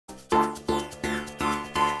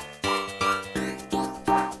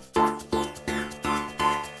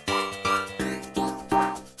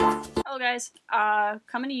guys,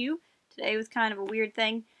 coming to you today with kind of a weird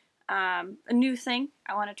thing, a new thing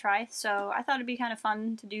I want to try. So I thought it'd be kind of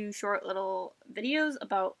fun to do short little videos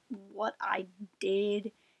about what I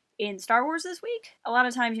did in Star Wars this week. A lot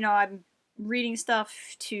of times, I'm reading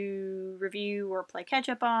stuff to review or play catch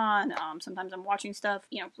up on. Sometimes I'm watching stuff,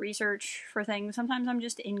 research for things. Sometimes I'm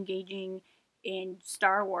just engaging in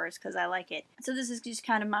Star Wars because I like it. So this is just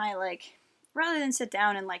kind of my, rather than sit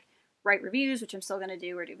down and write reviews, which I'm still going to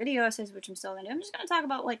do, or do video essays, which I'm still going to do, I'm just going to talk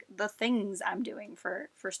about the things I'm doing for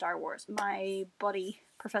Star Wars. My buddy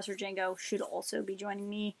Professor Django should also be joining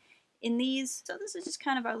me in these. So this is just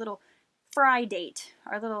kind of our little Fridate,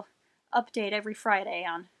 our little update every Friday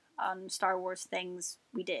on Star Wars things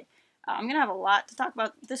we did. I'm going to have a lot to talk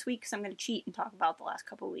about this week because I'm going to cheat and talk about the last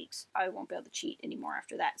couple of weeks. I won't be able to cheat anymore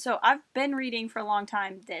after that. So I've been reading for a long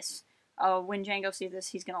time this. When Django sees this,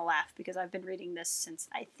 he's going to laugh because I've been reading this since,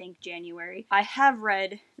 I think, January. I have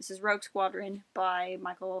read, this is Rogue Squadron by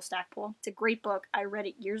Michael Stackpole. It's a great book. I read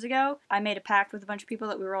it years ago. I made a pact with a bunch of people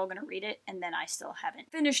that we were all going to read it, and then I still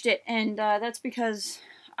haven't finished it. And that's because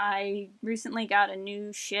I recently got a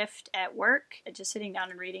new shift at work. Just sitting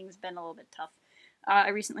down and reading has been a little bit tough. I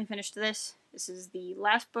recently finished this. This is the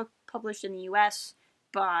last book published in the U.S.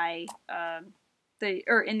 by...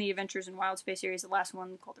 in the Adventures in Wild Space series, the last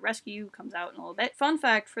one called The Rescue comes out in a little bit. Fun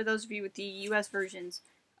fact for those of you with the US versions,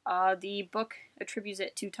 the book attributes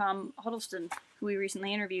it to Tom Huddleston, who we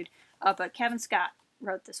recently interviewed, but Kevin Scott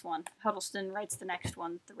wrote this one. Huddleston writes the next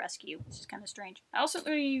one, The Rescue, which is kind of strange. I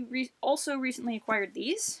also recently acquired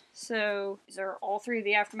these, so these are all three of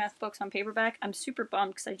the Aftermath books on paperback. I'm super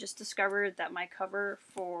bummed because I just discovered that my cover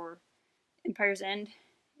for Empire's End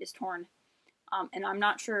is torn. And I'm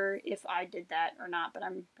not sure if I did that or not, but I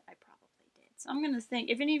probably did. So I'm going to think,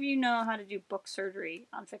 if any of you know how to do book surgery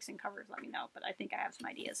on fixing covers, let me know. But I think I have some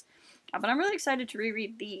ideas. But I'm really excited to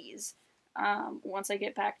reread these once I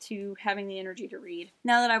get back to having the energy to read.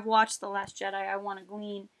 Now that I've watched The Last Jedi, I want to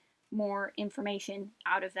glean more information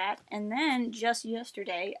out of that. And then just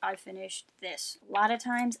yesterday, I finished this. A lot of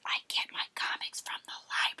times, I get my comics from the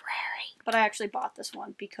library. But I actually bought this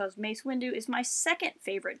one because Mace Windu is my second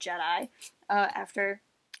favorite Jedi after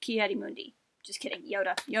Ki-Adi-Mundi. Just kidding,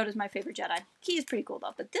 Yoda. Yoda's my favorite Jedi. Ki is pretty cool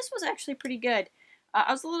though, but this was actually pretty good.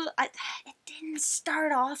 It didn't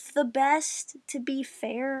start off the best, to be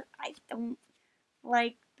fair. I don't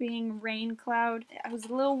like being Rain Cloud. I was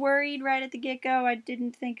a little worried right at the get-go. I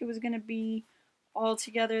didn't think it was going to be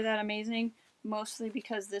altogether that amazing, mostly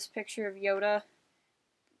because this picture of Yoda,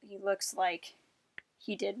 he looks like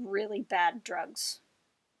he did really bad drugs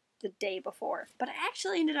the day before. But it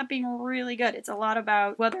actually ended up being really good. It's a lot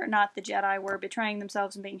about whether or not the Jedi were betraying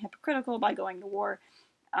themselves and being hypocritical by going to war,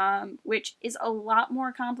 which is a lot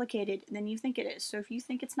more complicated than you think it is. So if you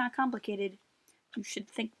think it's not complicated, you should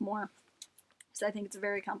think more. So I think it's a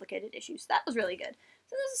very complicated issue. So that was really good.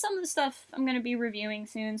 So this is some of the stuff I'm going to be reviewing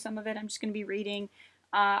soon. Some of it I'm just going to be reading.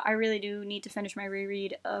 I really do need to finish my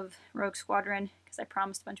reread of Rogue Squadron because I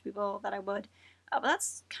promised a bunch of people that I would. But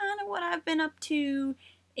that's kind of what I've been up to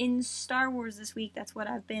in Star Wars this week. That's what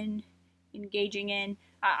I've been engaging in.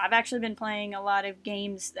 I've actually been playing a lot of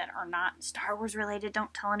games that are not Star Wars related.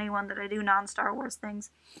 Don't tell anyone that I do non-Star Wars things.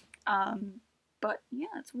 But yeah,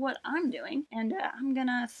 that's what I'm doing. And I'm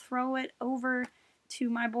gonna throw it over to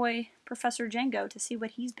my boy, Professor Django, to see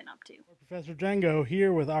what he's been up to. Professor Django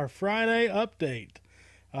here with our Friday update.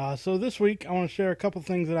 So this week, I want to share a couple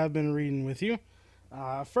things that I've been reading with you.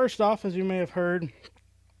 First off, as you may have heard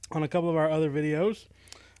on a couple of our other videos,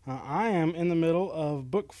 I am in the middle of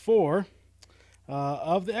book 4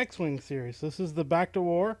 of the X-Wing series. This is the Back to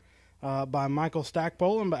War by Michael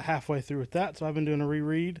Stackpole. I'm about halfway through with that, so I've been doing a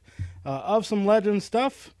reread of some Legends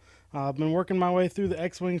stuff. I've been working my way through the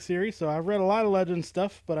X-Wing series, so I've read a lot of Legends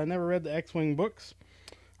stuff, but I never read the X-Wing books.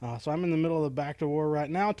 So I'm in the middle of the Back to War right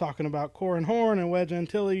now, talking about Corran Horn and Wedge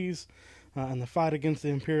Antilles and the fight against the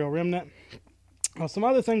Imperial Remnant. Some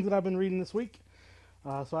other things that I've been reading this week.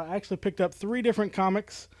 So I actually picked up 3 different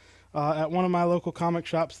comics at one of my local comic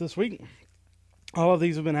shops this week. All of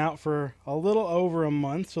these have been out for a little over a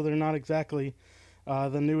month, so they're not exactly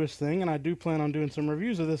the newest thing, and I do plan on doing some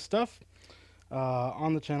reviews of this stuff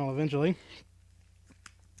on the channel eventually.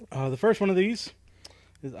 The first one of these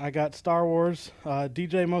is I got Star Wars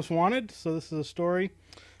DJ Most Wanted. So this is a story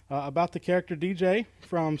about the character DJ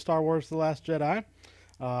from Star Wars The Last Jedi.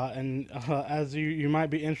 As you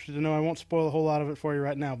might be interested to know, I won't spoil a whole lot of it for you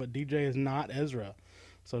right now, but DJ is not Ezra.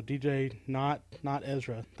 So DJ not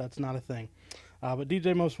Ezra. That's not a thing. But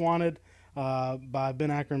DJ Most Wanted by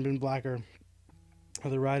Ben Acker and Ben Blacker are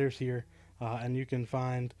the writers here, and you can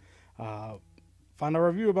find a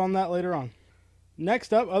review about that later on.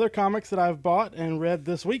 Next up, other comics that I've bought and read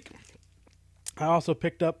this week. I also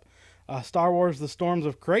picked up Star Wars: The Storms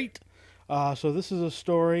of Crate. So this is a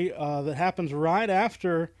story that happens right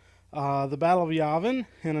after the Battle of Yavin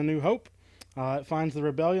in A New Hope. It finds the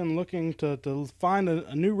rebellion looking to find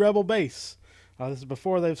a new rebel base. This is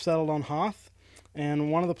before they've settled on Hoth.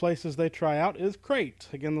 And one of the places they try out is Crate.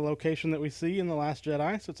 Again, the location that we see in The Last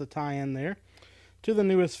Jedi, so it's a tie-in there to the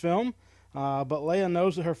newest film. But Leia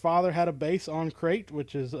knows that her father had a base on Crate,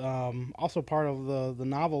 which is also part of the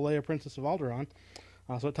novel Leia, Princess of Alderaan.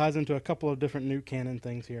 So it ties into a couple of different new canon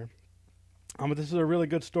things here. But this is a really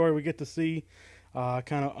good story. We get to see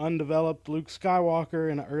kind of undeveloped Luke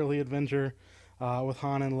Skywalker in an early adventure with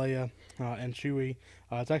Han and Leia and Chewie.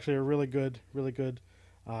 It's actually a really good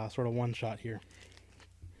sort of one-shot here.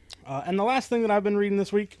 And the last thing that I've been reading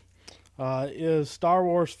this week is Star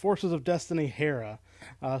Wars Forces of Destiny Hera.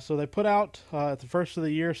 So they put out at the first of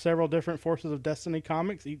the year several different Forces of Destiny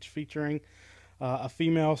comics, each featuring a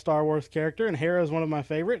female Star Wars character, and Hera is one of my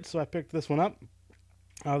favorites, so I picked this one up.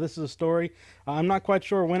 This is a story. I'm not quite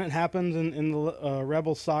sure when it happens in the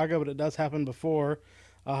Rebels saga, but it does happen before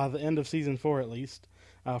the end of Season 4 at least,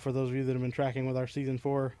 for those of you that have been tracking with our Season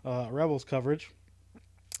 4 Rebels coverage.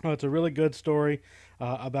 It's a really good story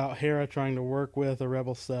about Hera trying to work with a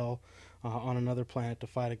rebel cell on another planet to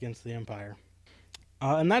fight against the Empire.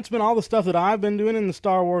 And that's been all the stuff that I've been doing in the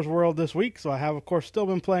Star Wars world this week. So I have, of course, still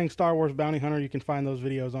been playing Star Wars Bounty Hunter. You can find those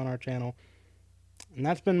videos on our channel. And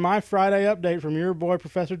that's been my Friday update from your boy,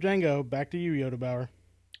 Professor Django. Back to you, Yoda Bauer.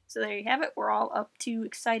 So there you have it. We're all up to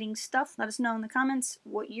exciting stuff. Let us know in the comments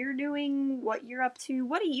what you're doing, what you're up to.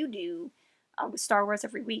 What do you do with Star Wars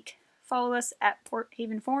every week? Follow us at Port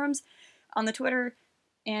Haven Forums on the Twitter,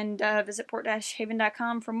 and visit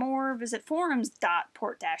port-haven.com for more. Visit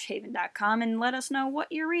forums.port-haven.com and let us know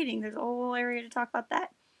what you're reading. There's a whole area to talk about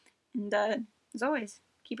that. And as always,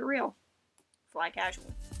 keep it real. Fly casual.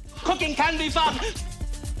 Cooking can be fun!